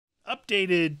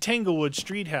Updated Tanglewood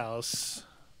Street House.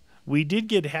 We did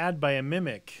get had by a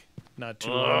mimic not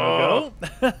too long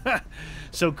ago.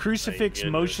 So crucifix,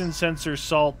 motion sensor,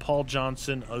 salt, Paul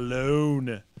Johnson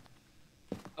alone.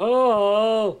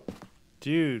 Oh.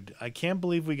 Dude, I can't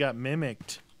believe we got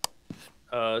mimicked.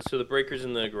 So the breaker's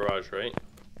in the garage, right?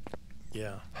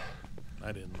 Yeah.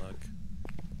 I didn't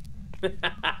look.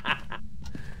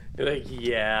 You're like,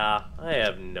 yeah, I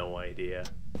have no idea.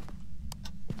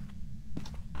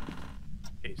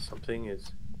 Okay, something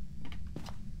is...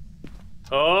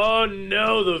 Oh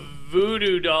no, the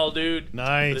voodoo doll, dude.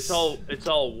 Nice. But it's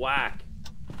all whack.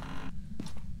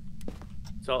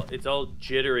 It's all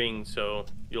jittering, so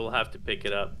you'll have to pick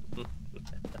it up.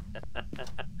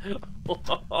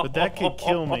 But that could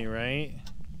kill me, right?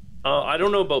 I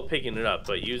don't know about picking it up,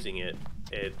 but using it,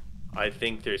 I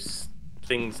think there's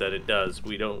things that it does.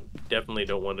 We definitely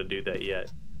don't want to do that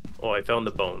yet. Oh, I found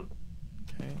the bone.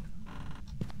 Okay.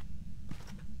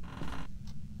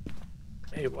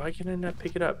 Hey, why can I not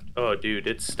pick it up? Oh, dude,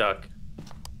 it's stuck.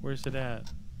 Where's it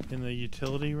at? In the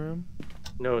utility room?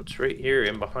 No, it's right here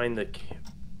and behind the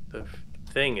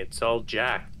thing. It's all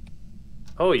jacked.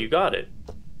 Oh, you got it.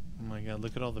 Oh my god,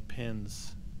 look at all the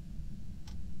pins.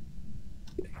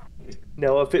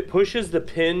 Now, if it pushes the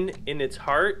pin in its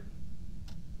heart,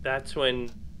 that's when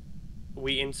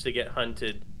we insta get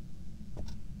hunted.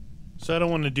 So I don't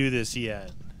want to do this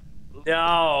yet.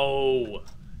 No!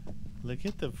 Look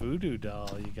at the voodoo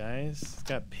doll, you guys. It's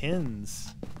got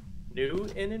pins. New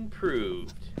and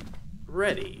improved.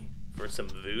 Ready for some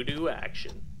voodoo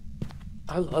action.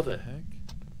 I love it. What the heck?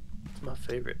 It's my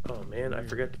favorite. Oh man, I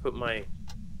forgot to put my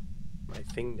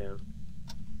thing down.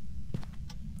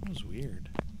 That was weird.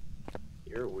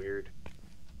 You're weird.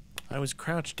 I was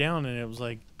crouched down and it was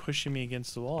like pushing me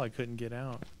against the wall. I couldn't get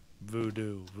out.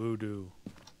 Voodoo, voodoo.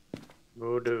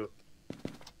 Voodoo.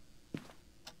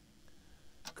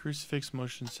 Crucifix,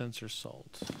 motion sensor,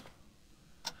 salt.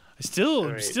 I'm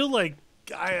Right. still like,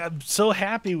 I'm so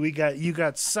happy you got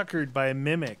suckered by a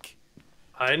mimic.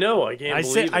 I know, I can't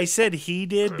believe it. I said he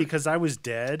did because I was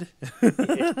dead.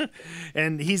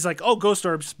 And he's like, oh, ghost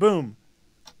orbs, boom.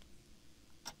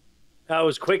 I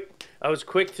was quick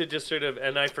to just sort of,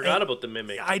 and I forgot about the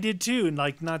mimic. I did too, and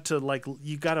like not to like,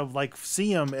 you gotta like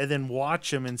see them and then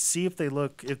watch them and see if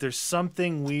there's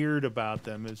something weird about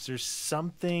them. If there's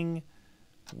something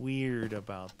weird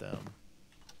about them.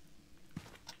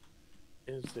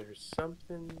 Is there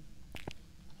something?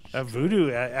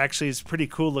 Voodoo actually is pretty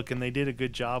cool looking. They did a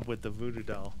good job with the voodoo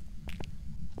doll.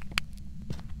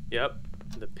 Yep,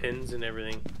 the pins and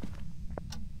everything.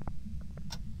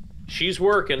 She's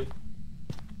working.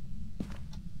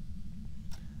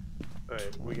 All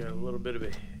right, we got a little bit of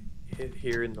a hit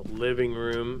here in the living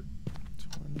room.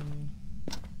 20.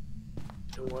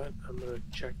 You know what? I'm gonna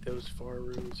check those far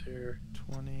rooms here.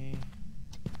 20.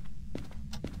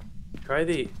 Try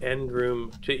the end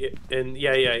room, and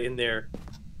yeah, in there.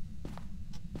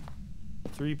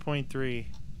 3.3.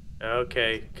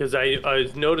 Okay, because I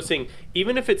was noticing,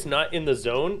 even if it's not in the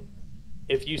zone,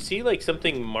 if you see like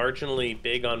something marginally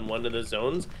big on one of the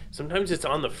zones, sometimes it's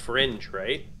on the fringe,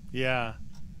 right? Yeah.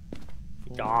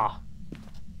 Ah.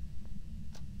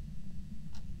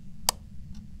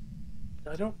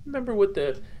 I don't remember what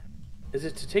is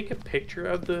it to take a picture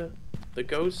of the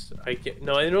ghost?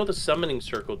 No, I know the summoning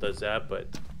circle does that, but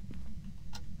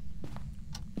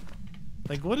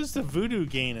Like, what does the voodoo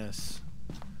gain us?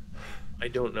 I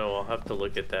don't know. I'll have to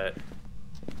look at that.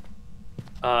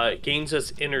 It gains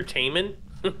us entertainment.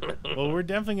 Well, we're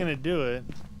definitely gonna do it.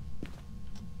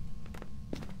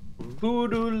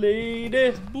 Voodoo lady.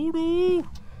 Voodoo.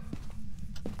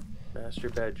 Master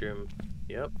bedroom.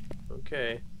 Yep.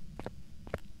 Okay.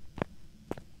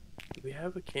 We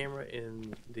have a camera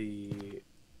in the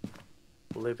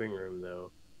living room,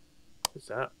 though. What's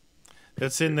that?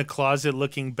 That's in the closet,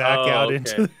 looking back out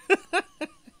into.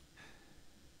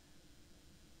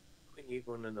 We need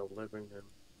one in the living room.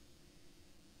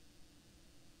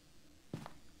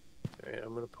 All right,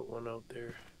 I'm gonna put one out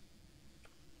there.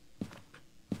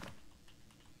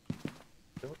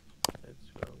 Nope,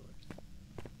 that's wrong one.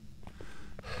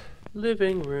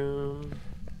 Living room.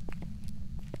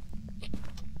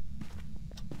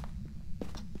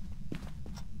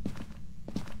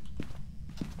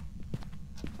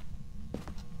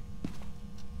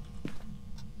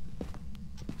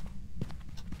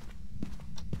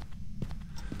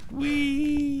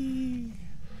 Wee.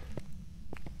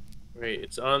 Right,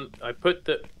 it's on. I put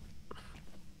the.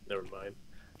 Never mind.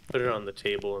 Put it on the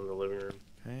table in the living room.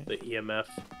 Okay. The EMF.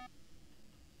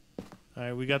 All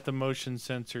right, we got the motion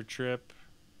sensor trip.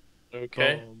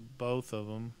 Okay. Both of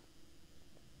them.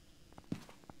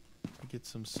 Get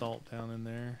some salt down in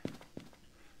there.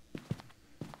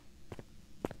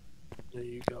 Yeah,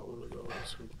 you got one of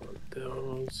those. What about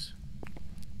those?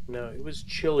 No, it was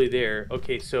chilly there.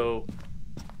 Okay, so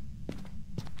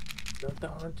not the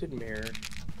haunted mirror.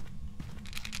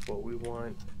 What we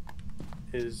want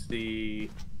is the...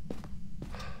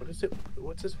 What is it?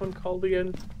 What's this one called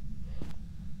again?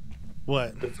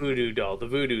 What? The voodoo doll. The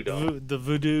voodoo doll. The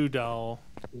voodoo doll.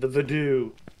 The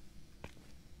voodoo.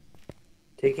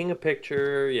 Taking a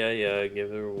picture. Yeah. Give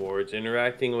the rewards.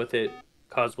 Interacting with it.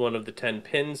 Cause one of the 10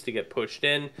 pins to get pushed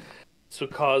in. So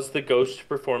cause the ghost to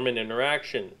perform an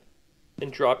interaction.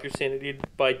 And drop your sanity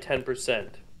by 10%.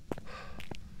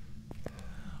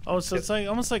 Oh, so it's like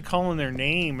almost like calling their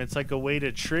name. It's like a way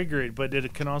to trigger it, but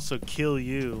it can also kill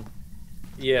you.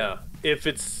 Yeah, if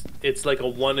it's like a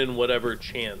 1 in whatever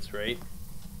chance, right?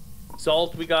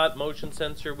 Salt we got, motion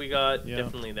sensor we got, yeah.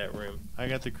 Definitely that room. I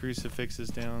got the crucifixes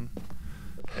down.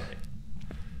 Okay.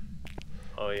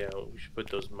 Oh yeah, we should put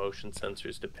those motion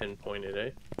sensors to pinpoint it,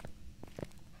 eh?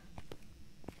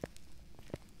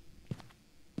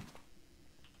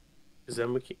 Cause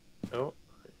then we can... Oh.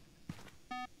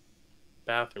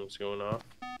 Bathroom's going off.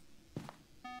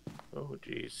 Oh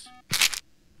jeez.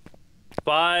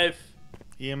 5.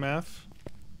 EMF?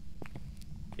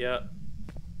 Yeah.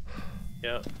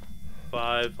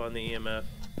 5 on the EMF.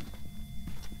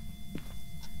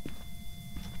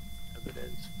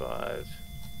 Evidence 5.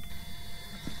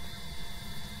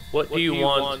 What do you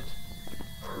want?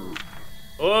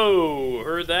 Oh,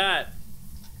 heard that.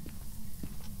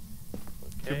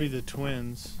 Okay. Could be the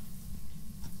twins.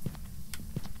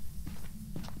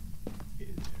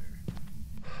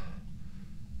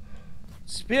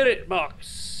 Spirit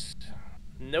box.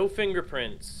 No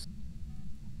fingerprints.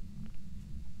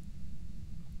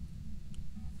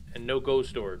 And no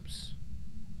ghost orbs.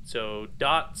 So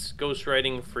dots, ghost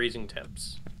writing, freezing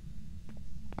temps.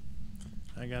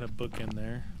 I got a book in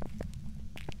there.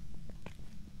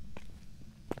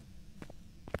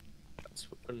 Let's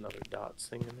put another dots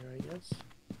thing in there, I guess.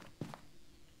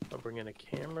 I'll bring in a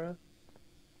camera.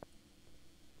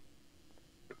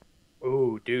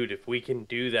 Oh, dude, if we can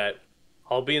do that,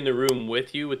 I'll be in the room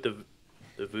with you with the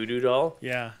voodoo doll.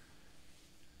 Yeah.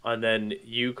 And then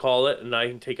you call it, and I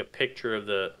can take a picture of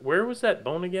the... Where was that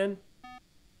bone again?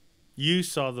 You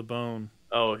saw the bone.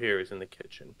 Oh, here, it's in the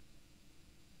kitchen.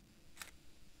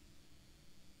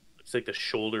 It's like the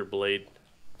shoulder blade.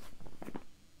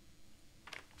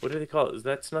 What do they call it?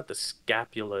 That's not the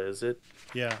scapula, is it?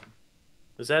 Yeah.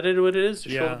 Is that it? What it is? The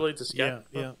yeah. shoulder blade's a scapula?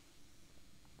 Yeah.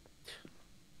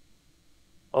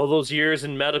 All those years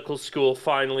in medical school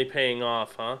finally paying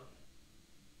off, huh?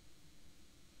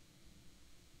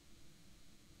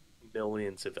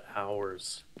 Millions of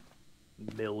hours.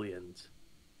 Millions.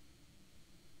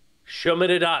 Show me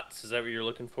the dots. Is that what you're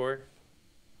looking for?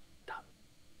 Dot.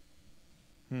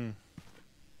 The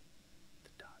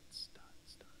dots.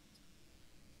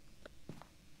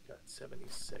 Got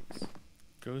 76.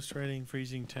 Ghost writing,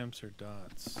 freezing temps, or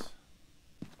dots.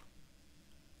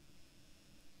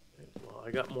 Well,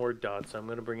 I got more dots. I'm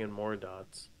going to bring in more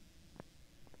dots.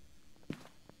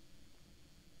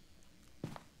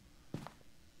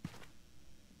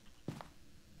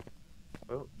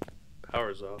 Oh,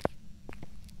 power's off.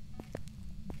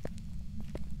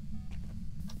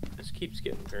 This keeps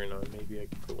getting turned on. Maybe I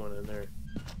can put one in there.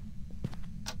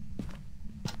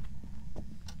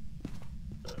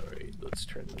 Alright, let's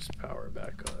turn this power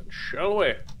back on. Shall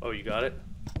we? Oh, you got it?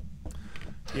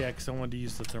 Yeah, because I wanted to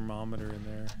use the thermometer in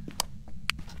there.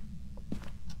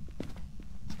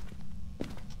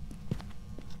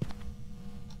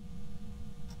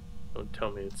 Don't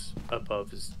tell me it's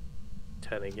above his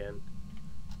 10 again.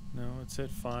 No, it's at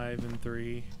 5 and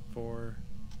 3, 4.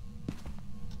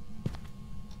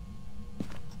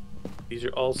 These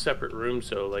are all separate rooms,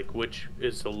 so like which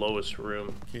is the lowest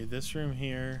room? Okay, this room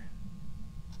here,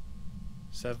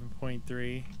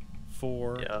 7.3,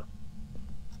 4. Yeah.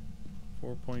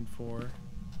 4.4.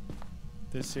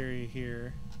 This area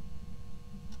here,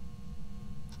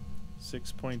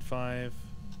 6.5,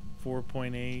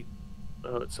 4.8.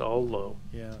 Oh, it's all low.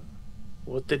 Yeah.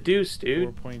 What the deuce,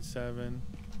 dude? 4.7.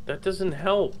 That doesn't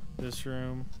help. This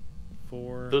room,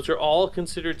 4. Those are all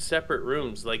considered separate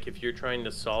rooms, like if you're trying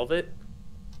to solve it.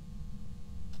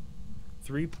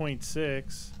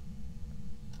 3.6.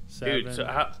 7. Dude, so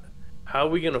how are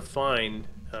we gonna find...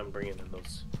 I'm bringing in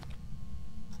those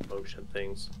motion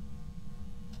things.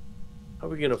 How are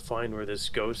we gonna find where this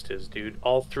ghost is, dude?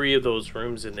 All 3 of those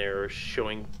rooms in there are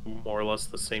showing more or less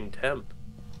the same temp.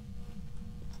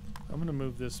 I'm gonna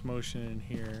move this motion in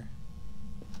here.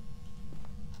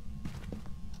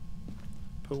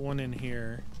 Put one in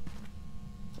here.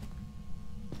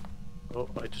 Oh,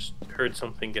 I just heard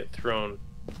something get thrown.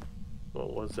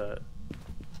 What was that?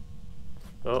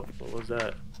 Oh, what was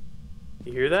that?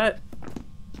 You hear that?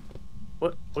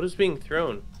 What is being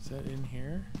thrown? Is that in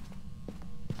here?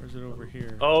 Or is it over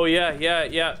here? Oh,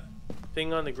 yeah.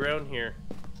 Thing on the ground here.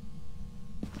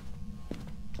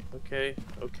 Okay.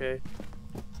 Okay.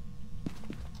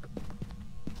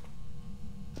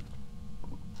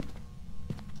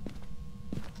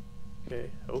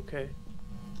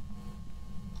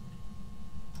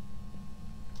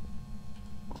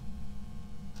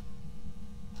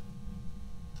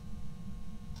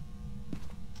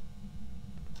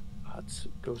 Hot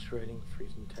ghostwriting,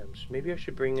 freezing temps. Maybe I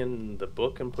should bring in the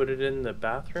book and put it in the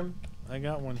bathroom? I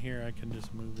got one here. I can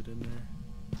just move it in there.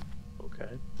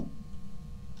 Okay.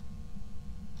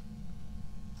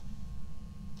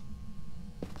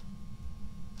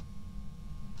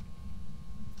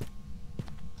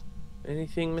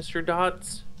 Anything, Mr.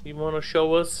 Dots? You want to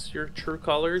show us your true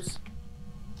colors?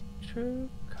 True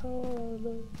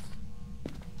colors.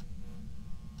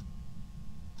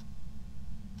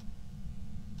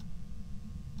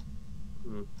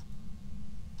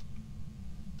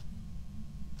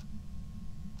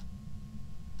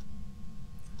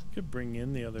 Could bring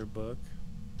in the other book.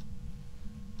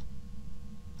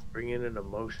 Bring in an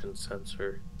emotion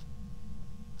sensor.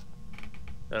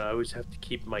 And I always have to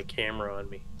keep my camera on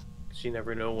me, because you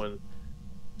never know when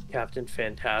Captain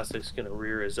Fantastic's gonna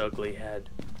rear his ugly head.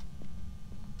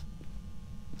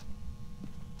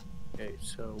 Okay,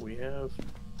 so we have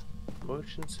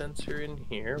motion sensor in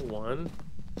here. 1,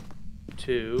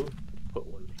 2, put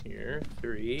one here.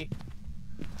 3.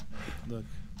 Look.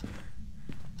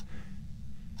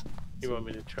 You want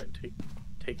me to try and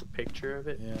take a picture of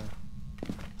it? Yeah.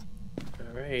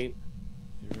 Alright.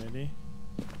 You ready?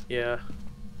 Yeah.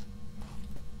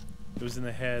 It was in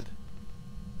the head.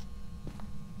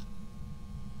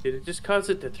 Did it just cause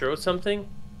it to throw something?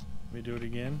 Let me do it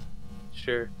again.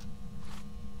 Sure.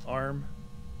 Arm.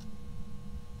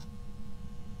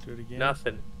 Do it again.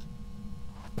 Nothing.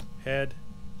 Head.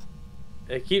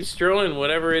 It keeps throwing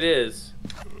whatever it is.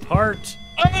 Heart.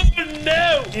 Oh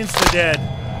no!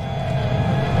 Insta-dead.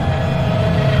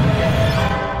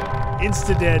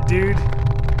 Insta-dead, dude.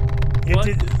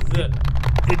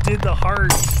 It did the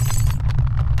heart.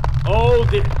 Oh,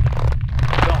 the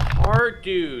heart,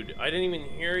 dude. I didn't even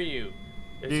hear you.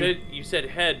 You said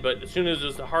head, but as soon as it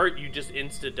was the heart, you just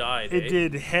insta-died. It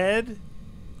did head,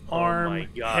 arm, oh my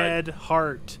God. head,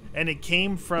 heart. And it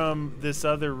came from this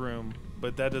other room,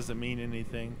 but that doesn't mean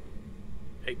anything.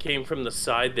 It came from the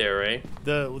side there, right?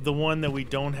 The one that we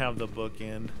don't have the book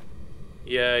in.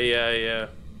 Yeah.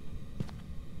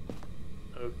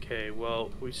 Okay, well,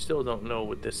 we still don't know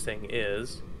what this thing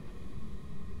is.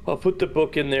 I'll put the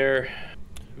book in there.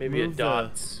 Maybe Move it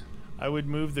dots. I would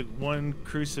move the one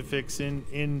crucifix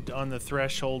in on the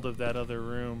threshold of that other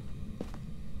room.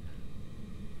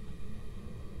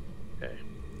 Okay.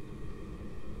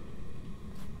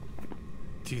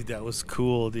 Dude, that was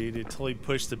cool, dude. It totally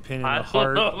pushed the pin in the I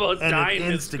heart don't know about and dying it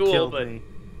in insta school, killed but me.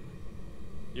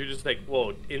 you're just like,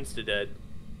 whoa, insta-dead.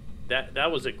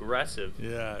 That was aggressive.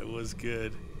 Yeah, it was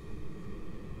good.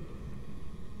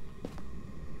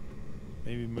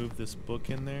 Maybe move this book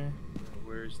in there.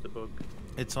 Where's the book?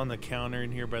 It's on the counter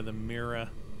in here by the mirror.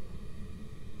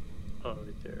 Oh,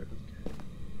 right there. Okay.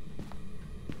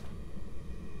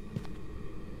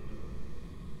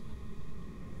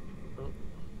 Oh.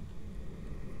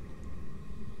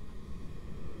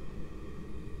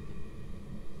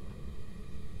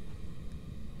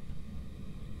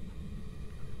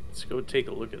 Let's go take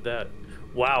a look at that.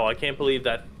 Wow, I can't believe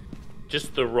that.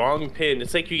 Just the wrong pin.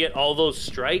 It's like you get all those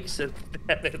strikes and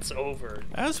then it's over.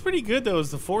 That was pretty good, though. It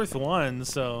was the fourth one,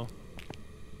 so...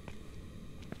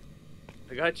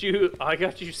 I got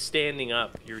you standing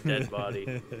up, your dead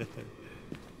body.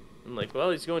 I'm like,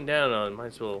 well, he's going down on. Might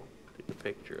as well take a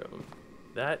picture of him.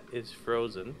 That is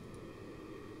frozen.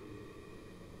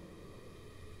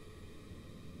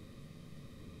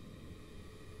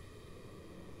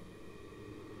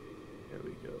 There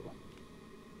we go.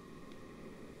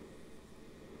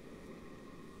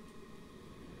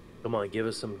 Come on, give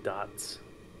us some dots.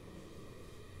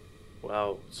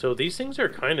 Wow. So these things are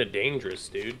kind of dangerous,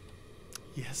 dude.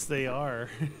 Yes, they are.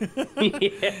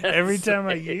 Yes, Every time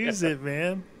I use it,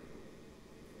 man.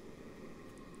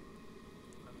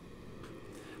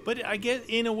 But I get,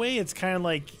 in a way, it's kind of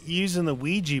like using the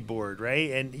Ouija board, right?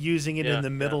 And using it in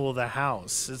the middle of the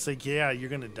house. It's like, yeah, you're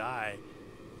going to die.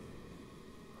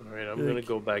 All right, I'm going to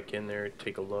go back in there and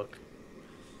take a look.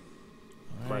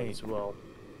 Might as well.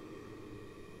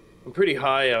 I'm pretty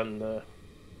high on the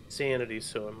sanity,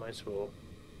 so I might as well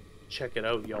check it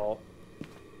out, y'all.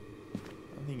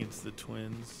 think it's the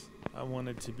twins. I want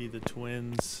it to be the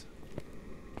twins.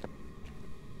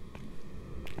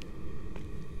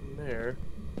 There.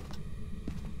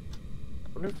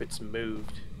 I wonder if it's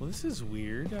moved. Well, this is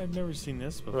weird. I've never seen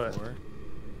this before. What?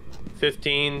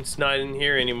 15. It's not in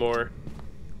here anymore.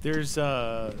 There's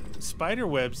spider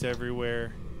webs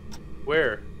everywhere.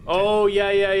 Where? Oh,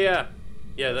 yeah. Yeah,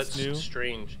 That's that's new?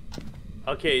 strange.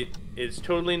 Okay, it's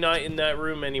totally not in that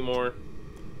room anymore.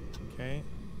 Okay.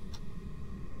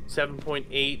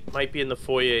 7.8 might be in the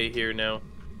foyer here now.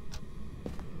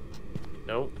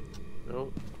 Nope.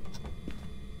 Nope.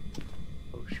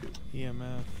 Oh, shoot.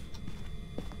 EMF.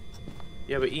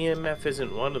 Yeah, but EMF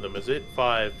isn't one of them, is it?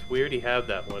 5. We already have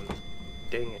that one.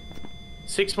 Dang it.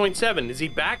 6.7. Is he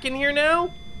back in here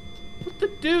now? What the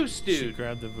deuce, She dude?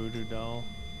 grabbed the voodoo doll.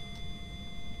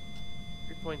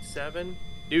 3.7?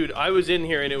 Dude, I was in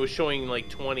here and it was showing like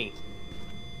 20.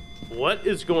 What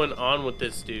is going on with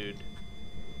this dude?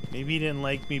 Maybe he didn't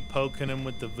like me poking him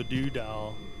with the voodoo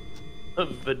doll.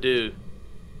 Voodoo.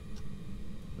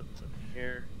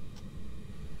 Here.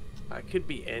 I could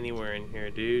be anywhere in here,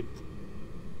 dude.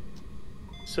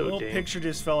 So Well, dang. picture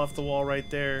just fell off the wall right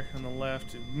there on the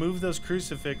left. Move those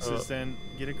crucifixes, then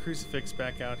get a crucifix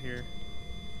back out here.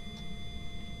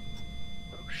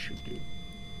 Oh shoot, dude.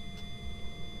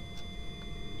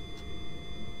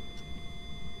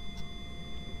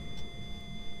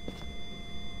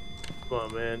 Come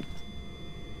on, man.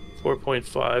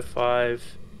 4.55.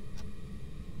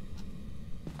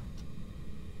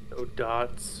 No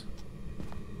dots.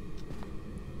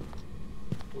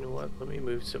 You know what? Let me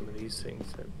move some of these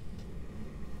things then.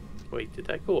 Wait, did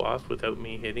that go off without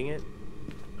me hitting it?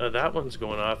 That one's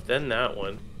going off, then that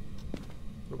one.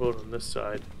 What about on this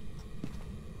side?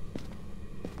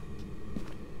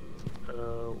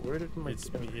 Where did my...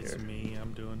 It's me.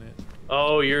 I'm doing it.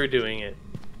 Oh, you're doing it.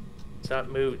 Stop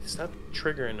moving. Stop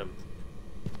triggering them.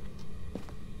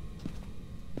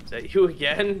 Is that you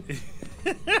again?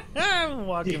 I'm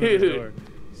walking in the door.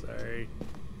 Sorry.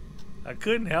 I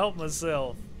couldn't help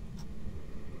myself.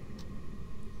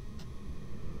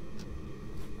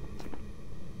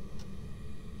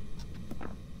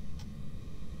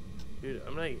 Dude,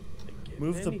 I'm not getting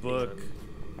Move the anything book. on-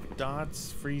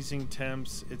 Dots, freezing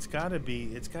temps. It's gotta be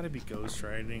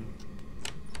ghostwriting.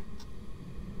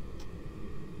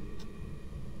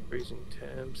 Freezing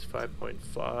temps,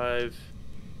 5.5.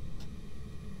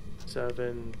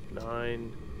 7,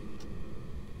 9,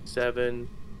 7.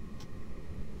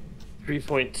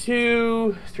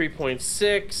 3.2,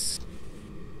 3.6,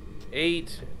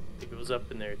 8. It goes up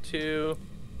in there too.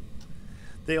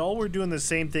 They all were doing the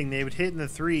same thing. They would hit in the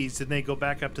 3s, and they go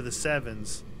back up to the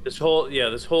 7s. This whole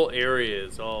area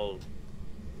is all.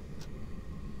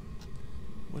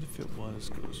 What if it was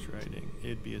ghostwriting?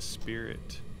 It'd be a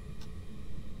spirit.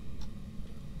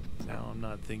 Now I'm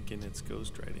not thinking it's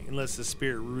ghostwriting, unless the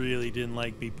spirit really didn't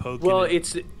like me poking. Well, it.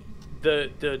 it's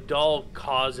the doll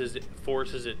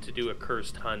forces it to do a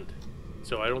cursed hunt.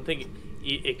 So I don't think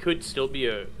it could still be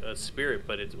a spirit,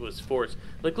 but it was forced.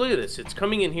 Like, look at this. It's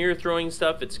coming in here throwing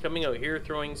stuff. It's coming out here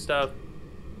throwing stuff.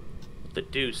 What the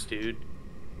deuce, dude?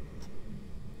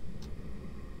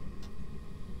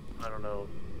 I don't know.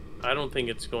 I don't think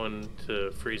it's going to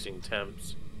freezing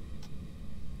temps.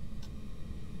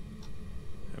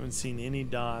 I haven't seen any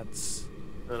dots.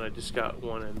 And I just got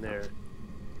one in there.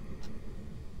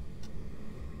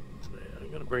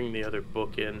 I'm gonna bring the other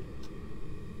book in.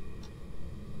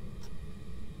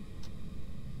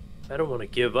 I don't want to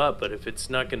give up, but if it's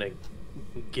not gonna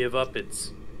give up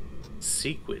its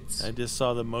sequence. I just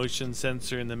saw the motion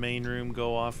sensor in the main room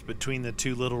go off between the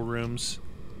two little rooms.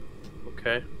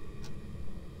 Okay.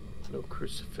 No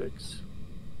crucifix.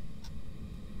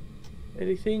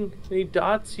 Anything? Any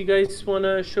dots? You guys want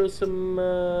to show some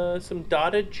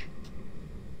dottage?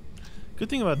 Good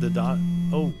thing about the dot.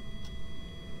 Oh,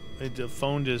 the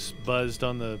phone just buzzed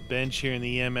on the bench here, and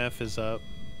the EMF is up.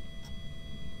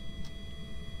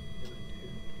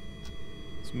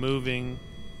 It's moving.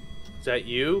 Is that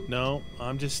you? No,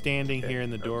 I'm just standing here in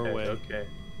the doorway. Okay.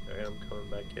 All right, I'm coming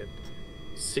back in.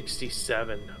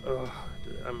 67. Oh,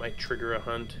 I might trigger a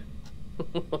hunt.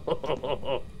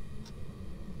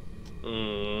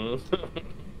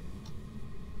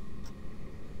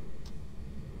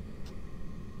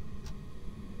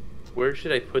 Where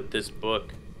should I put this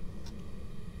book?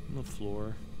 On the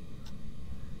floor.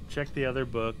 Check the other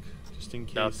book, just in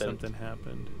case Nothing. something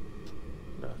happened.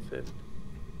 Nothing.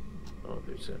 Oh,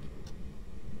 there's a... You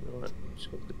know what? I'm just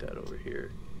gonna put that over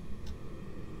here.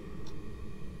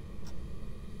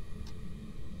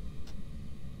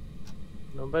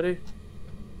 Nobody?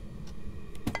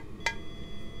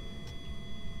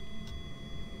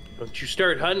 Don't you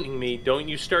start hunting me. Don't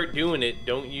you start doing it.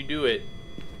 Don't you do it.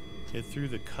 Get through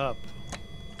the cup.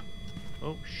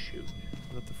 Oh, shoot.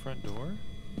 Is that the front door?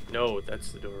 No,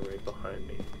 that's the door right behind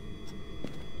me.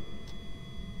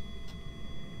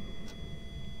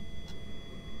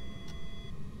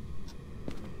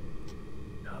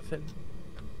 Nothing.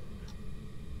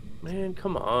 Man,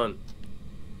 come on.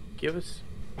 Give us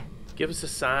a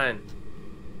sign.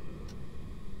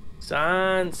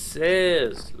 Sign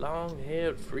says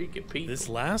long-haired freaky people. This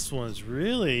last one's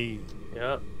really...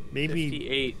 Yeah. Maybe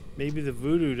 58. Maybe the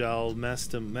voodoo doll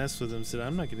messed with him. Said,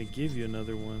 "I'm not going to give you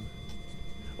another one."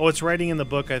 Oh, it's writing in the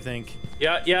book, I think.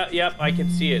 Yeah. I can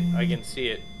see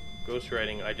it. Ghost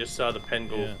writing. I just saw the pen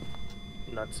go. Yeah.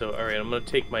 Not so. All right, I'm gonna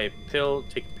take my pill,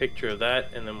 take a picture of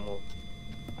that, and then we'll.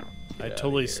 I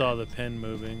totally saw the pen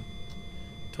moving.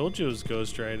 Told you it was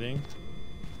ghost writing.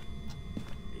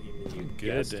 You I'm good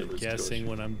guessed at it was guessing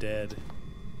when I'm dead.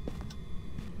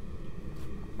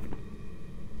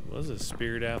 Was a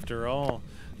spirit after all.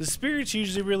 The spirit's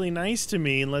usually really nice to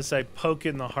me unless I poke it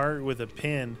in the heart with a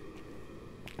pin.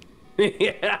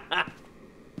 Yeah.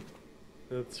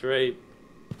 That's right.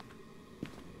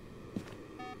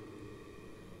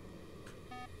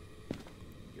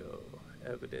 Yo,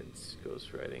 evidence,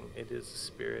 ghostwriting. It is a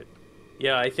spirit.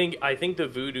 Yeah, I think the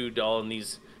voodoo doll and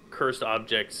these cursed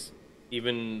objects,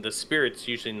 even the spirit's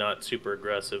usually not super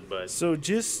aggressive, but So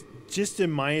just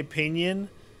in my opinion,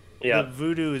 yeah, the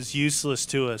voodoo is useless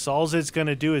to us. All it's going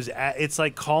to do is it's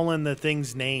like calling the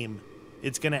thing's name.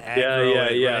 It's going to aggro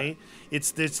it, right?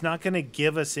 It's not going to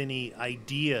give us any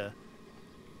idea.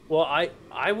 Well,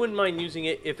 I wouldn't mind using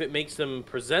it if it makes them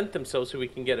present themselves so we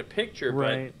can get a picture,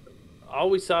 Right. but all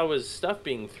we saw was stuff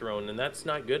being thrown, and that's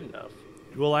not good enough.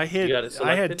 Well, I had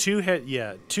selected? two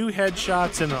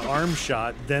headshots and an arm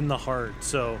shot, then the heart.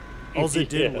 So all it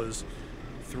did was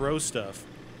throw stuff.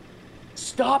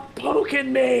 Stop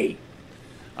poking me!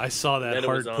 I saw that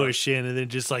heart push in, and then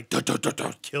just like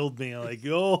killed me. I'm like,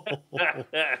 oh,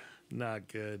 not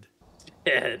good.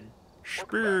 Dead.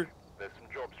 Spirit.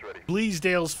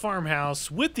 Bleasdale's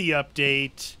farmhouse with the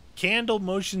update. Candle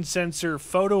motion sensor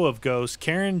photo of ghost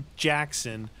Karen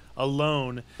Jackson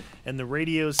alone, and the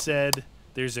radio said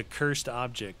there's a cursed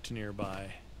object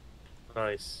nearby.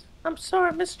 Nice. I'm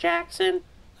sorry, Miss Jackson.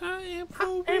 I am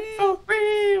for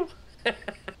real.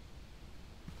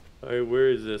 Alright, where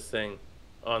is this thing?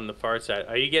 On the far side.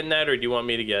 Are you getting that, or do you want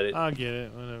me to get it? I'll get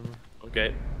it, whatever.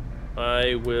 Okay.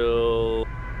 I will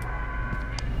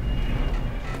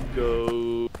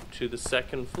go to the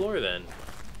second floor then.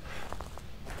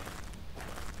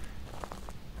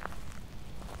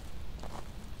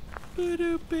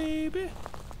 Voodoo baby.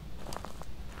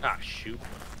 Ah, shoot.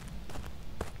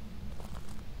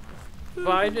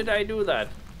 Why did I do that?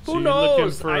 So Who you're looking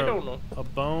knows? for I don't know. A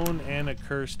bone and a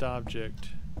cursed object.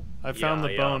 I found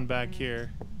the bone back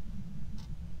here.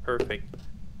 Perfect.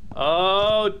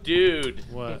 Oh, dude.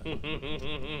 What?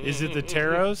 Is it the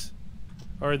tarots?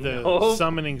 Or the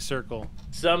summoning circle?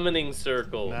 Summoning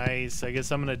circle. Nice. I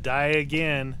guess I'm going to die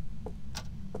again.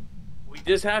 We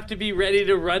just have to be ready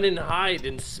to run and hide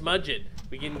and smudge it.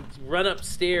 We can run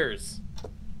upstairs.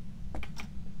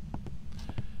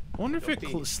 I wonder if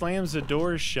it slams the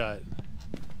doors shut.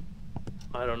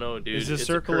 I don't know, dude. Is the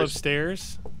circle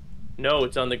upstairs? No,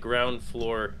 it's on the ground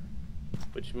floor,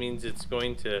 which means it's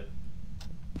going to...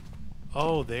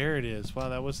 Oh, there it is. Wow,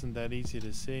 that wasn't that easy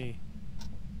to see.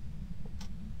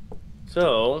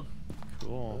 So,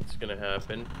 cool. What's going to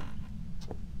happen?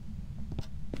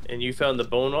 And you found the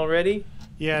bone already?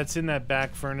 Yeah, it's in that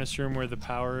back furnace room where the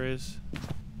power is.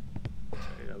 Right,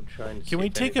 I'm trying to Can we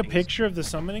take a picture of the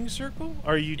summoning circle?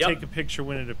 Or you take a picture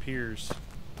when it appears?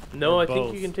 No, I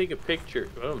think you can take a picture.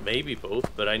 Well, maybe both,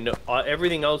 but I know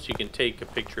everything else you can take a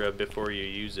picture of before you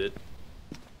use it.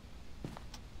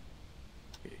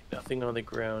 Okay, nothing on the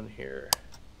ground here.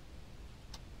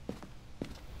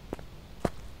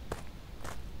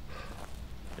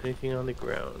 Anything on the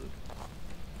ground?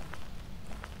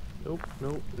 Nope,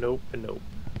 nope, nope, and nope.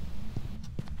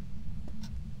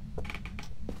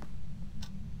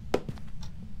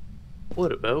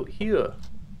 What about here?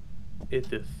 Is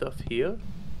there stuff here?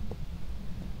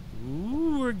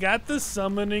 Ooh, we got the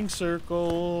summoning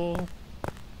circle.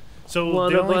 So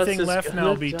the only thing left now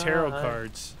will be tarot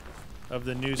cards of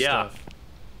the new stuff.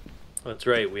 That's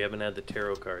right, we haven't had the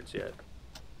tarot cards yet.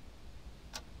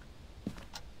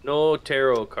 No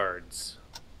tarot cards.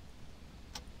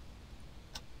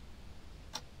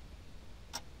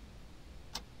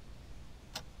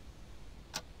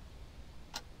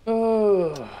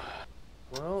 Oh,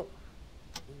 well,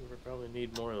 we probably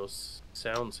need more of those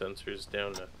sound sensors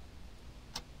down to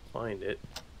find it.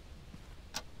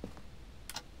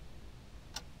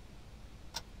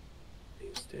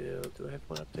 still. Do I have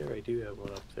one up there? I do have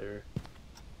one up there.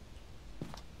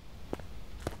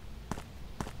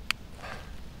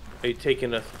 Are you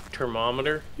taking a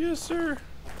thermometer? Yes, sir.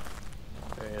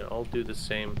 Alright, I'll do the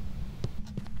same.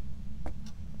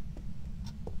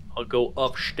 I'll go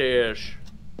upstairs.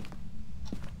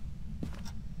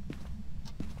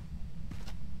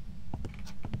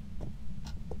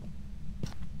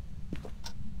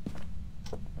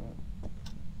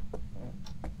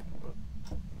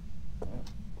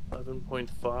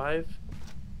 .5.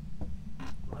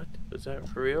 What? Was that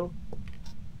for real?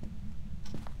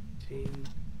 18.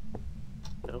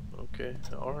 No, okay,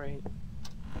 alright.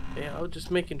 Yeah, I was just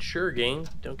making sure, gang.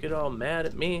 Don't get all mad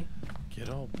at me. Get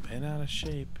all bent out of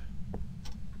shape.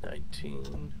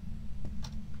 19.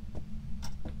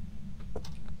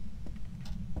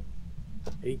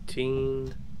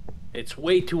 18. It's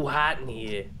way too hot in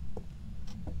here.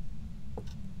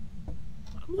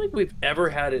 I don't think we've ever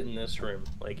had it in this room.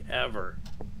 Like, ever.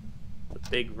 The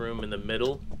big room in the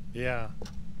middle. Yeah.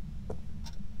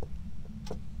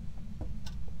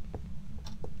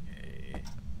 Okay.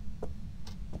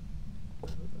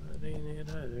 That ain't it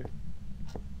either.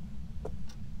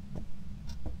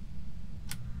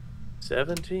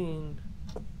 17.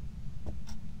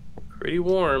 Pretty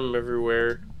warm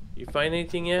everywhere. You find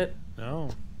anything yet? No.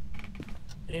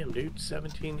 Damn, dude,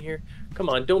 17 here. Come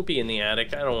on, don't be in the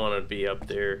attic. I don't want to be up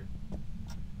there.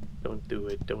 Don't do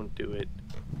it. Don't do it.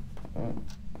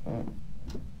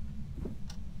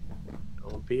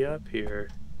 Don't be up here.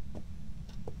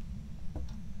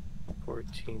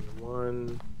 14,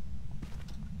 1.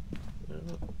 No,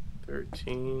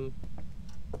 13.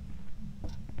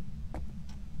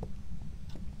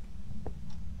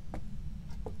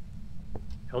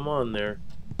 Come on there.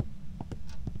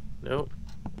 Nope.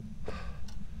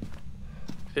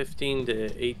 15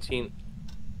 to 18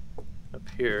 up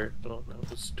here. Oh, that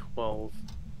was 12.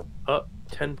 Up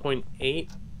 10.8.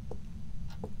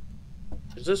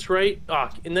 Is this right?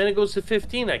 Ah, and then it goes to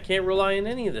 15. I can't rely on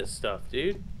any of this stuff,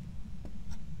 dude.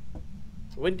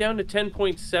 It went down to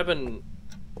 10.7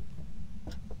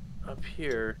 up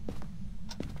here.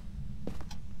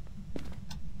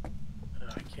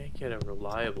 I can't get a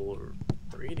reliable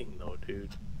reading though,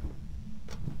 dude.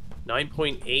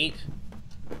 9.8.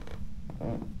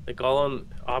 Like all on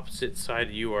opposite side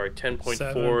of you are 10.4,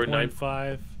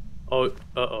 7.5. Oh,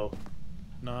 uh-oh.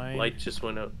 9. Light just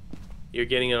went out. You're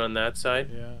getting it on that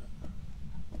side? Yeah.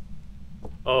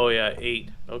 Oh, yeah, 8.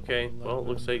 Okay, 11. well, it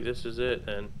looks like this is it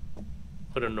then.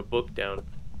 Putting a book down.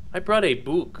 I brought a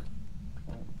book.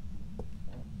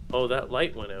 Oh, that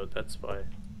light went out, that's why.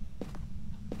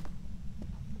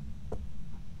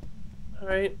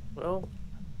 Alright, well,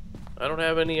 I don't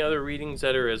have any other readings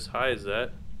that are as high as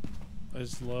that.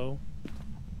 As low.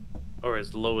 Or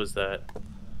as low as that.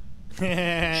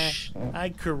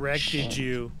 I corrected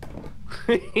you.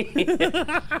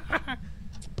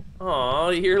 Aw,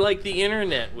 you're like the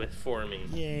internet for me.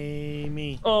 Yay,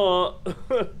 me. Aw,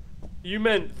 you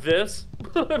meant this?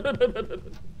 I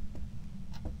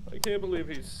can't believe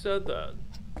he said that.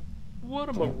 What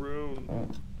a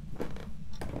maroon.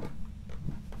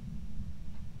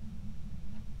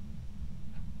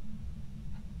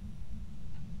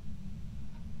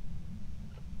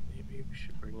 Maybe we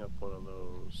should bring up one of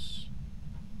those.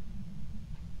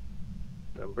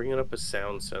 I'm bringing up a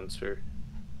sound sensor.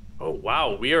 Oh,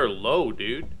 wow, we are low,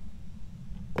 dude.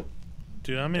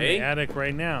 Dude, I'm in the attic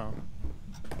right now.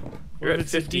 You're at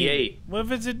 58. What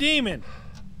if it's a demon?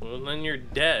 Well, then you're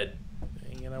dead.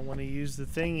 Dang it, I want to use the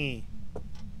thingy.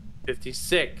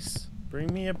 56.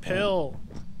 Bring me a pill.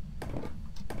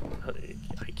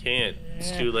 I can't. It's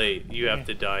too late. You have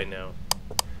to die now.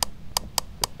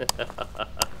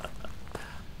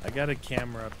 I got a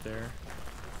camera up there.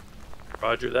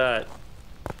 Roger that.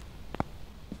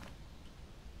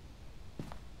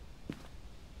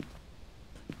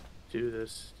 Do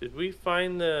this. Did we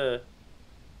find the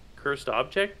cursed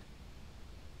object?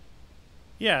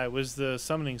 Yeah, it was the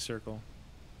summoning circle.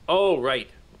 Oh, right.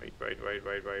 Right.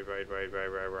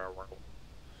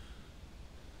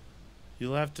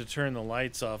 You'll have to turn the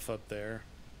lights off up there.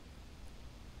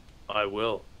 I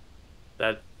will.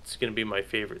 That's going to be my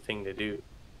favorite thing to do.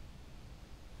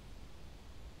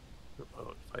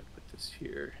 Oh, if I put this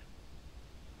here.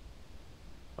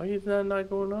 Why is that not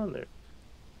going on there?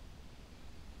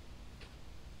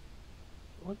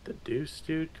 What the deuce,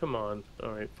 dude? Come on.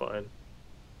 Alright, fine.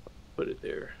 Put it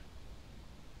there.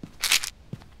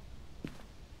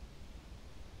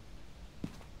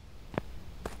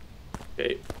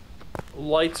 Okay.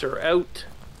 Lights are out.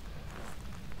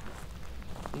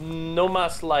 No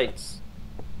más lights.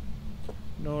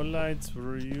 No lights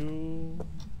for you.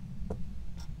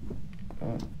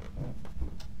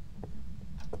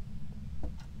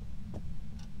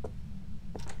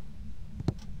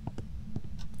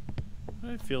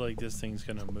 I feel like this thing's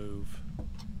gonna move.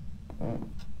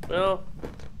 Well,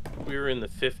 we were in the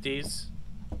 50s.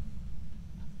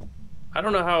 I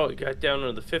don't know how it got down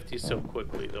into the 50s so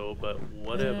quickly, though, but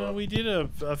whatever. Yeah, we did a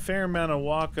fair amount of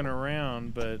walking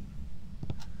around, but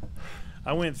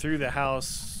I went through the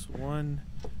house 1,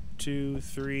 2,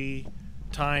 3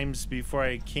 times before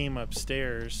I came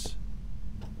upstairs.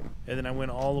 And then I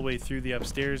went all the way through the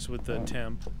upstairs with the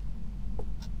temp.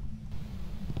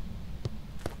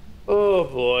 Oh,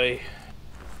 boy.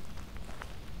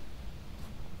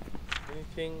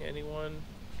 Anything? Anyone?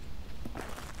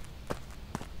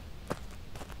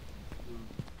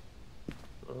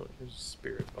 Oh, here's a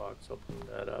spirit box. I'll open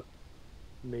that up.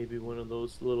 Maybe one of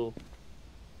those little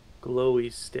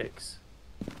glowy sticks.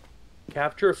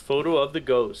 Capture a photo of the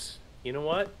ghost. You know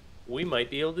what? We might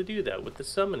be able to do that with the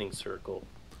summoning circle.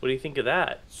 What do you think of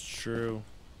that? It's true.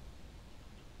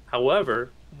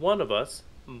 However, one of us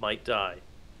might die.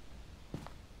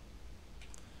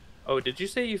 Oh, did you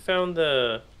say you found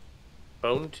the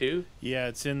phone too? Yeah,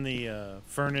 it's in the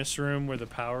furnace room where the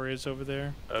power is over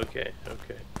there. Okay,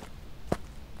 okay.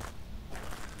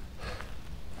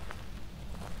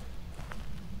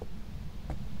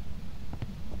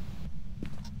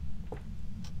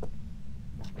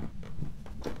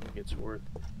 I think it's worth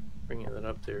bringing that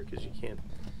up there because you can't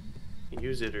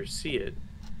use it or see it.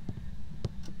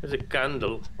 There's a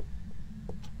candle.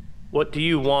 What do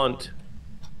you want?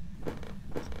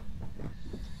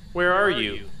 Where are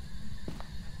you?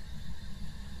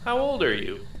 How old are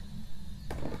you?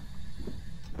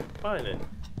 Fine then.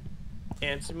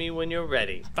 Answer me when you're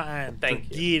ready. Fine.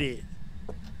 Thank you. Get it.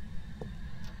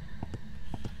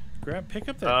 Pick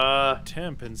up that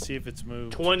temp and see if it's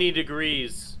moved. 20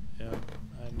 degrees. Yeah,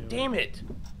 I knew. Damn it.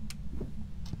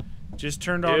 Just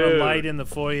turned on a light in the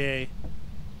foyer.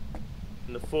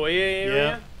 In the foyer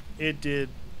area? Yeah, it did.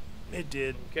 It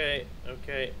did. Okay,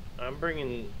 okay. I'm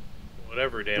bringing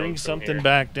whatever down. Bring something here.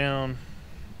 back down.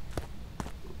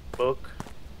 Book.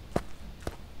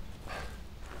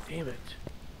 Damn it.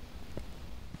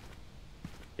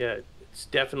 Yeah, it's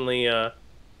definitely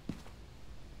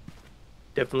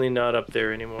not up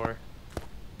there anymore.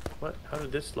 What? How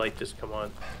did this light just come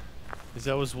on? As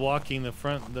I was walking, the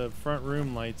front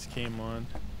room lights came on.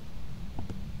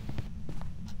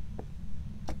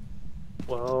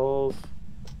 12,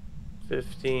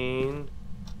 15,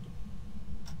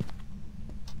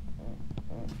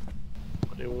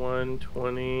 21,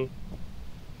 20,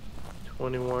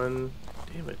 21.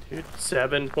 Damn it, dude.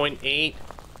 7.8.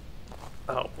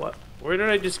 Oh, what? Where did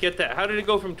I just get that? How did it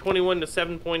go from 21 to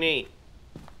 7.8?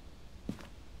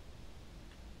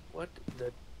 What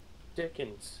the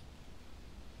dickens?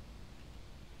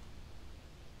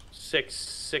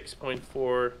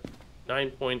 6.4,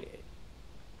 9.8.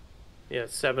 Yeah,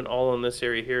 7 all in this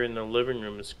area here in the living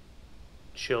room is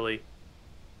chilly.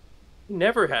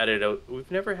 Never had it out.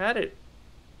 We've never had it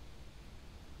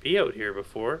be out here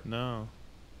before. No.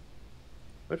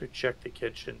 Better check the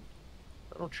kitchen.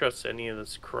 I don't trust any of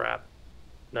this crap.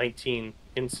 19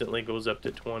 instantly goes up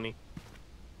to 20.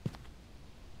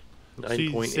 9.8. So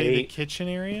you say the kitchen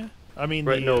area? I mean,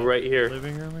 right, no, right here.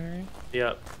 Living room area?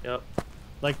 Yep, yep.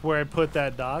 Like where I put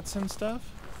that dots and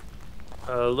stuff?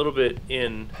 A little bit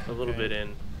in. A little Okay. bit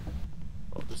in.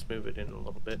 I'll just move it in a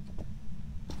little bit.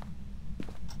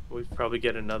 We probably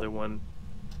get another one.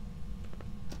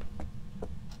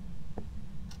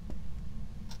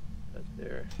 Right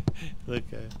there. Look,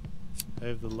 I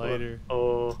have the lighter.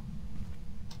 Oh.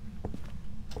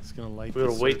 It's gonna light. We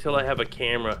gotta wait till I have a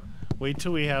camera. Wait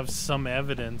till we have some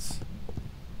evidence.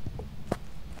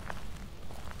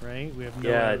 Right? We have no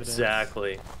evidence.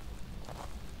 Exactly.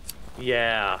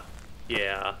 Yeah.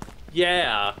 Yeah.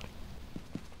 Yeah.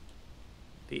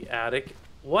 The attic.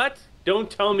 What? Don't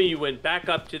tell me you went back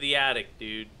up to the attic,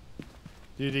 dude.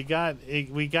 Dude,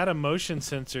 we got a motion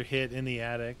sensor hit in the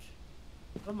attic.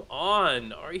 Come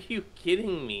on. Are you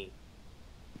kidding me?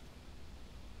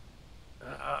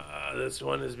 This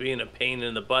one is being a pain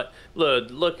in the butt.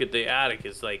 Look at the attic.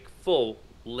 It's like full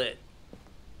lit.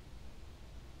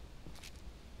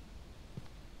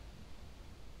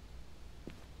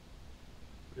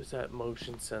 What is that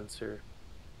motion sensor?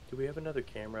 Do we have another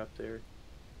camera up there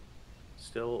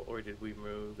still, or did we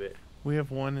move it? We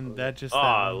have one, and that just.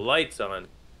 Lights on.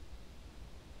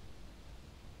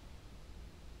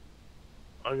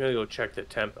 I'm gonna go check the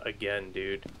temp again,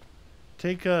 dude.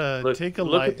 Take a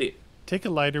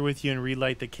lighter with you and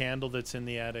relight the candle that's in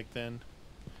the attic then.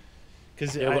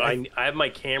 Because I have my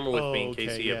camera with me in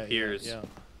case he yeah, appears. Yeah.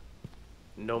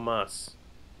 No muss.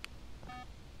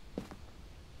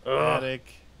 Ugh. Attic.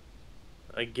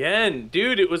 Again,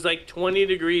 dude, it was like 20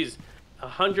 degrees.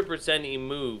 100% he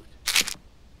moved.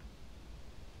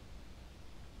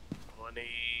 20,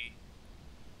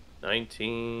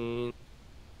 19,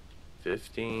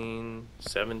 15,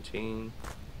 17,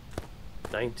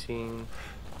 19,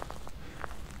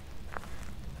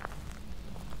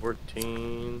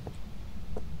 14,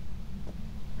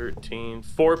 13,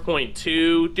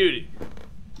 4.2. Dude,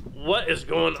 what is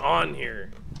going on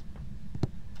here?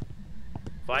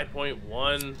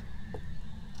 5.1.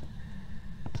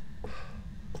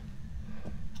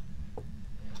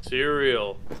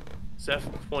 Cereal.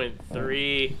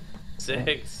 7.3.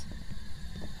 6.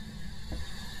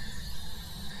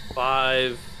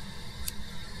 5.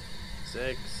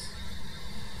 6.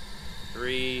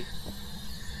 3.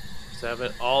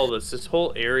 7. All this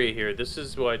whole area here. This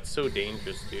is why it's so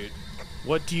dangerous, dude.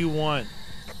 What do you want?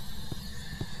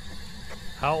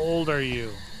 How old are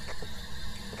you?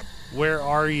 Where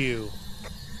are you?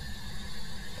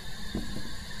 Damn,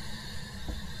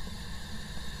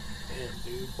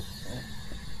 dude.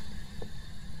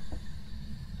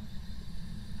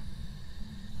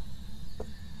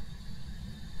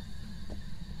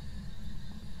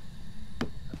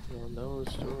 Nothing on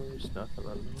those doors. Nothing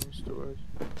on those doors.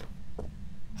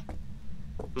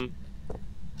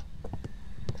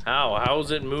 How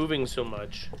is it moving so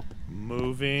much?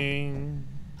 Moving.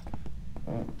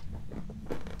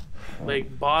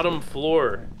 Like bottom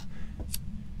floor.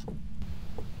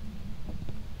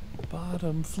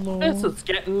 Bottom floor. This is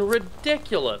getting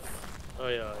ridiculous. Oh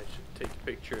yeah, I should take a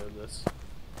picture of this.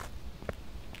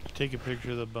 Take a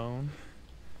picture of the bone.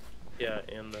 Yeah,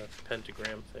 and the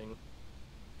pentagram thing.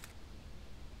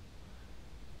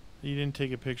 You didn't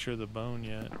take a picture of the bone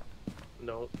yet.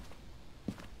 No.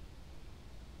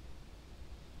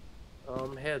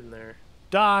 I'm heading there.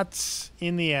 Dots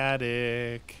in the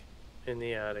attic. In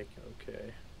the attic,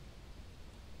 okay.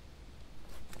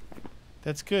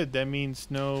 That's good. That means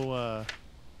no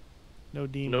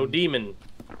demon. No demon.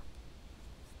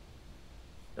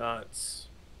 Dots.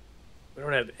 We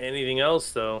don't have anything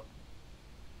else though.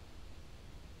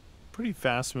 Pretty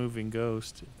fast moving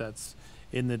ghost, if that's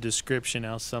in the description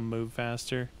how some move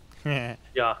faster. Yeah.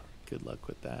 Good luck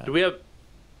with that. Do we have...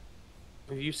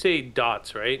 You say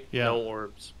dots, right? Yeah. No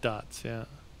orbs. Dots, yeah.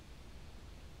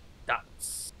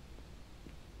 Dots.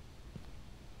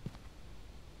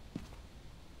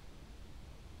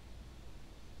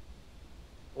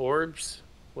 Orbs?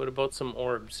 What about some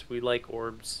orbs? We like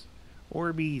orbs.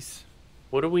 Orbeez.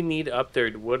 What do we need up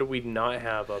there? What do we not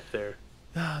have up there?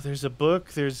 There's a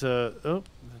book. There's a... Oh,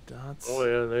 the dots. Oh,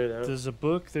 yeah, there. There's a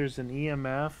book. There's an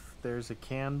EMF. There's a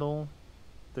candle.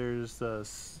 There's the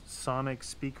sonic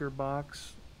speaker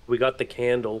box. We got the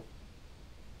candle.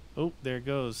 Oh, there it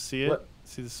goes. See it? What?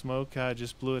 See the smoke? How I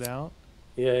just blew it out?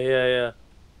 Yeah. Isn't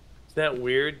that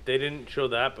weird? They didn't show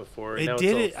that before. It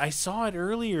did it. I saw it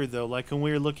earlier, though, like when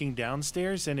we were looking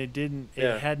downstairs, and it didn't...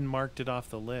 Yeah. It hadn't marked it off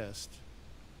the list.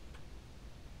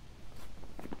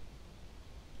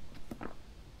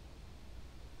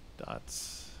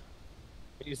 Dots.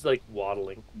 He's like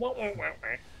waddling.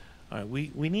 All right, we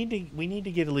need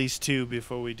to get at least 2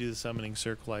 before we do the summoning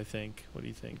circle, I think. What do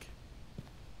you think?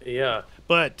 Yeah.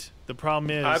 But the problem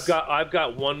is I've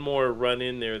got one more run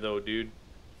in there though, dude.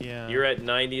 Yeah. You're at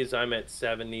 90s, I'm at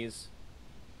 70s.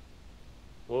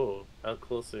 Whoa, how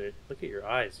close are you? Look at your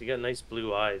eyes. You got nice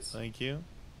blue eyes. Thank you.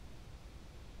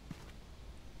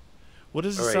 What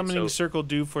does the All right, summoning so- circle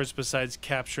do for us besides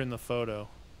capturing the photo?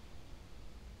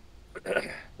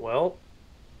 Well,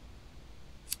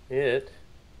 I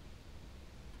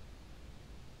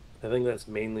think that's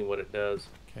mainly what it does.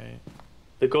 Okay.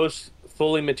 The ghost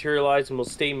fully materialized and will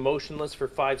stay motionless for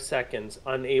 5 seconds,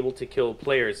 unable to kill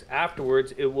players.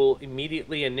 Afterwards, it will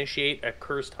immediately initiate a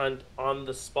cursed hunt on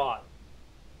the spot.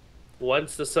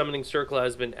 Once the summoning circle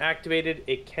has been activated,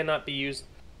 it cannot be used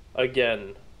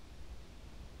again.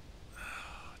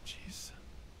 Oh, jeez.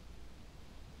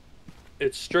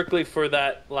 It's strictly for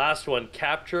that last one.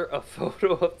 Capture a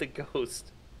photo of the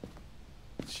ghost.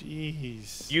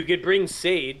 Jeez. You could bring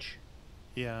Sage,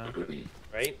 Yeah.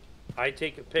 right? I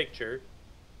take a picture.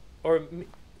 Or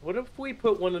what if we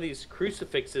put one of these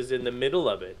crucifixes in the middle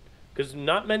of it? Because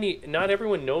not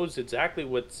everyone knows exactly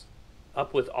what's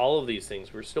up with all of these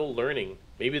things. We're still learning.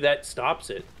 Maybe that stops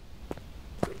it.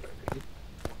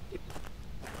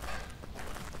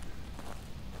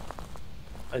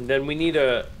 And then we need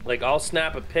I'll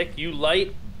snap a pic. You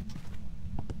light.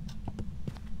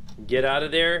 Get out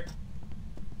of there.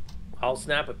 I'll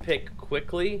snap a pic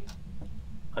quickly.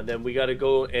 And then we got to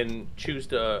go and choose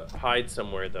to hide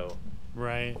somewhere, though.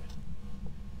 Right.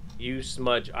 You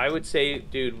smudge. I would say,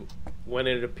 dude, when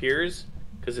it appears,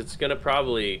 because it's gonna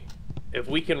probably, if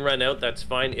we can run out, that's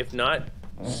fine. If not,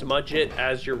 smudge it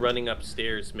as you're running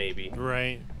upstairs, maybe.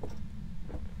 Right.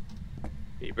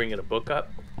 Are you bringing a book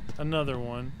up? Another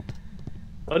one.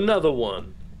 Another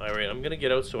one. All right, I'm gonna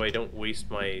get out so I don't waste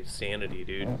my sanity,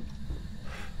 dude.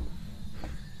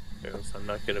 Or else I'm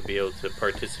not gonna be able to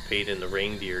participate in the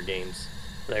reindeer games.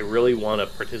 And I really want to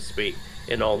participate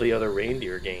in all the other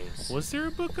reindeer games. Was there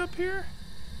a book up here?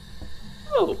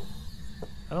 Oh.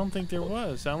 I don't think there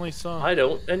was. I only saw... I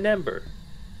don't remember.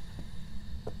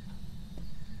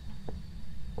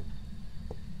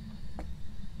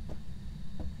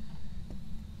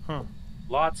 Huh.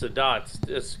 Lots of dots.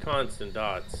 Just constant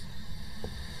dots.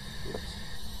 Oops.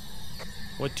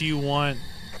 What do you want?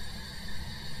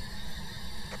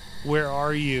 Where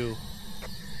are you?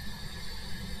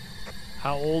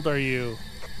 How old are you?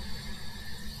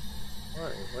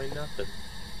 Why? Why nothing?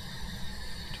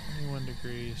 21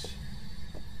 degrees.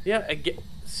 Yeah,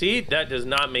 see? That does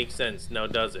not make sense. Now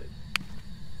does it?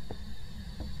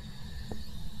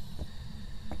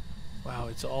 Wow,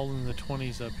 it's all in the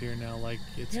 20s up here now, like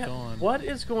it's gone. What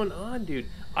is going on, dude?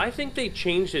 I think they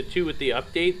changed it too with the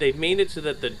update. They've made it so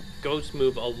that the ghosts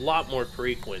move a lot more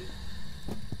frequent.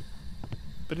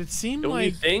 But it seemed Don't like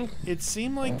you think? It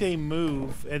seemed like they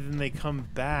move and then they come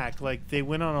back, like they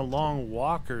went on a long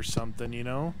walk or something, you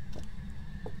know?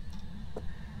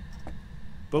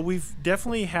 But we've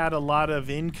definitely had a lot of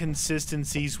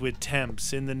inconsistencies with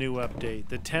temps in the new update.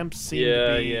 The temps seem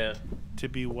to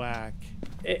be whack.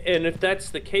 And if that's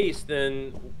the case,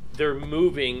 then they're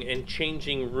moving and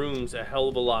changing rooms a hell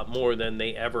of a lot more than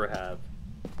they ever have.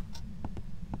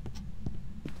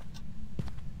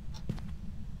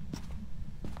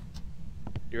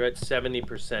 You're at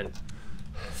 70%.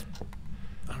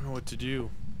 I don't know what to do.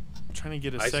 I'm trying to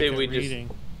get a I say second we reading.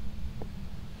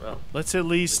 Well, let's at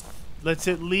least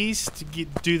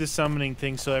do the summoning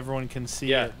thing so everyone can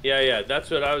see it. Yeah.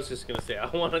 That's what I was just gonna say. I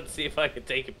wanted to see if I could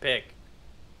take a pic.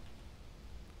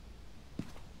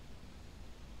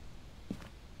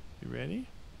 You ready?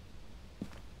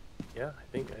 Yeah, I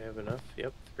think I have enough.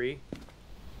 Yep, 3.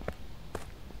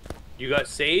 You got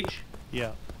sage?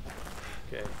 Yeah.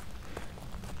 Okay.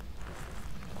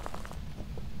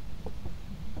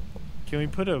 Can we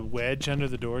put a wedge under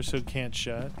the door so it can't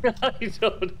shut? I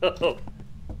don't know.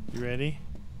 You ready?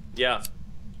 Yeah.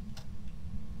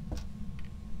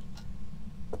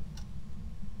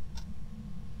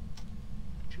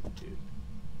 Dude.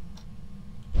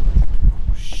 Oh,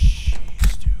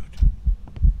 jeez, dude.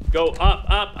 Go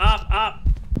up.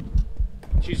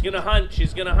 She's gonna hunt.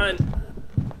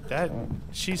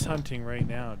 She's hunting right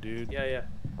now, dude. Yeah.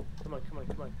 Come on.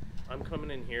 I'm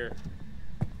coming in here.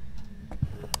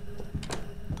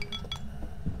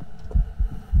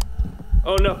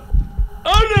 Oh no!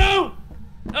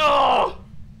 Oh!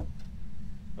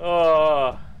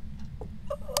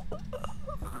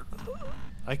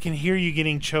 I can hear you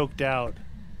getting choked out.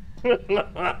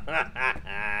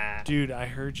 Dude, I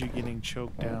heard you getting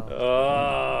choked out.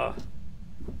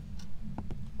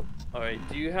 Alright,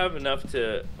 do you have enough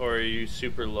to, or are you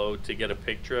super low to get a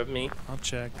picture of me? I'll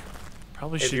check.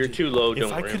 Probably should. If you're too low, don't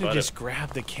worry about it. If I could have just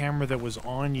grabbed the camera that was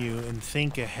on you and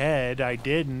think ahead, I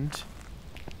didn't.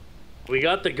 We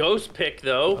got the ghost pic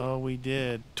though. Oh, we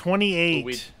did.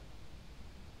 28.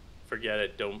 Forget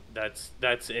it. Don't. That's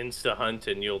insta hunt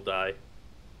and you'll die.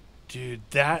 Dude,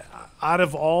 that out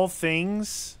of all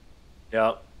things,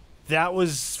 yeah, that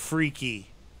was freaky.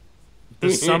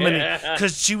 The summoning,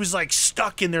 because she was like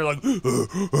stuck in there, like.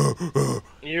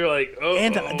 You're like, oh.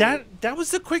 And that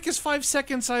was the quickest 5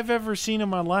 seconds I've ever seen in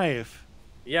my life.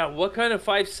 Yeah, what kind of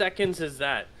 5 seconds is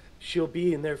that? She'll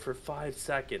be in there for 5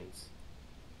 seconds.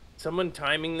 Someone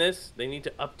timing this, they need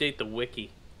to update the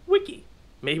wiki.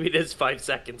 Maybe it is 5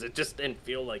 seconds. It just didn't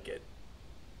feel like it.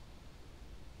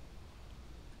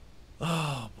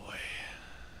 Oh, boy.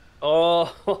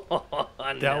 Oh,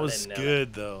 that was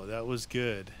good, though. That was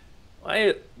good.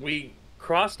 We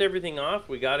crossed everything off.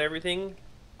 We got everything.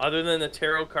 Other than the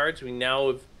tarot cards, we now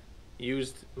have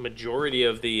used majority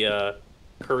of the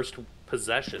cursed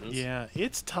possessions. Yeah,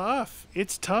 it's tough.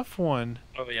 It's tough one.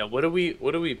 Oh, yeah. What are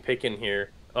we picking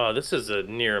here? Oh, this is a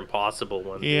near impossible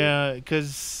one. Yeah,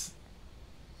 because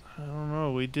I don't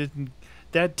know. We didn't.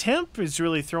 That temp is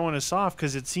really throwing us off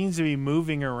because it seems to be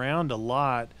moving around a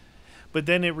lot, but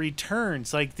then it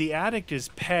returns. Like the attic is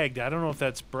pegged. I don't know if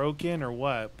that's broken or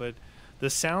what, but the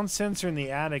sound sensor in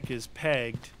the attic is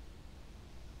pegged,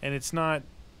 and it's not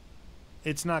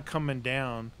coming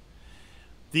down.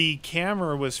 The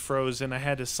camera was frozen. I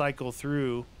had to cycle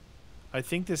through. I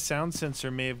think the sound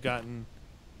sensor may have gotten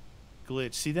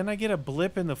glitch. See, then I get a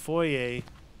blip in the foyer.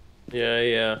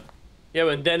 Yeah. Yeah,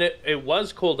 and then it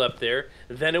was cold up there.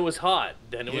 Then it was hot.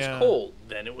 Then it was cold.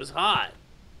 Then it was hot.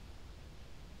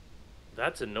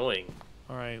 That's annoying.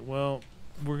 All right, well,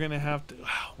 we're going to have to...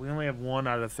 We only have 1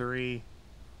 out of 3.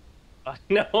 I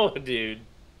know, dude.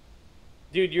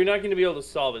 Dude, you're not going to be able to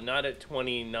solve it. Not at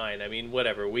 29. I mean,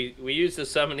 whatever. We used the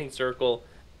summoning circle.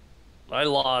 I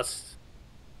lost.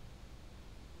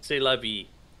 C'est la vie.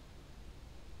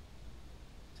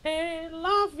 C'est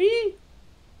la vie.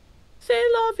 C'est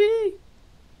la vie.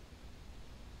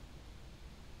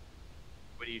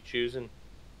 What are you choosing?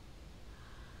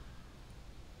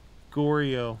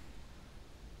 Goryo.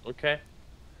 Okay.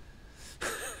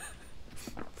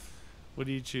 What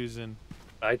are you choosing?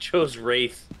 I chose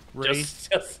Wraith. Wraith?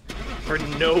 Just for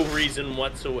no reason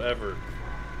whatsoever.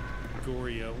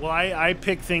 Goryo. Well, I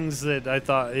picked things that I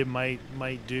thought it might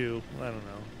do. I don't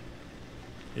know.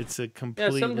 It's a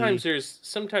completely... Yeah,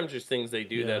 sometimes there's things they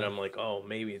do that I'm like, oh,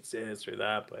 maybe it's this or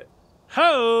that, but...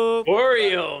 Ho!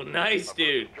 Oreo! Nice,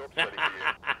 dude!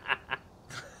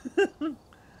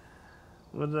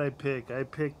 What did I pick? I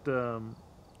picked,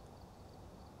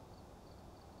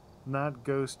 not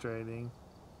ghostwriting.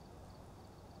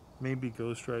 Maybe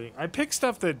ghostwriting. I pick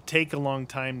stuff that take a long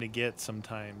time to get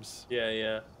sometimes. Yeah,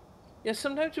 yeah. Yeah,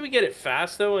 sometimes we get it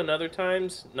fast, though, and other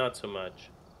times, not so much.